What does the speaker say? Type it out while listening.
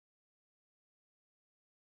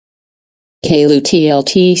Kalu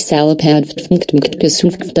TLT Salapad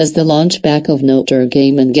does the launch back of Notre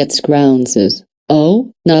game and gets grounds.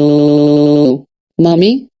 Oh, no.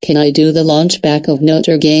 Mommy, can I do the launch back of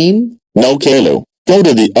Notre game? No, Kalu. Go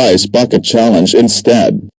to the Ice Bucket Challenge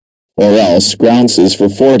instead. Or else grounds for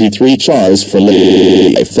 43 chars for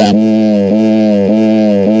life.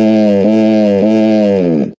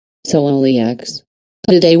 So Uolliacs.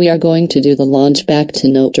 Today we are going to do the launch back to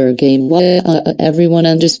Notre game. Everyone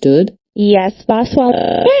understood? Yes, boss.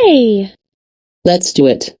 Hey! Let's do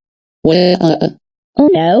it. Oh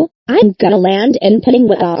no, I'm gonna land in Pudding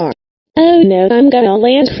with R. Oh no, I'm gonna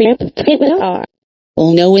land with R.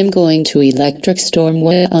 Oh no, I'm going to Electric Storm.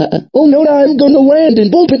 Oh no, I'm gonna land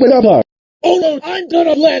in Bullpit with R. Oh no, I'm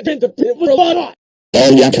gonna land in the pit with R.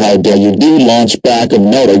 Uolliac, how dare you do launch back of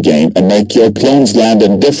Notre game and make your clones land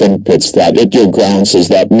in different pits that hit your grounds?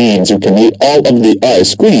 That means you can eat all of the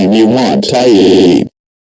ice cream you want.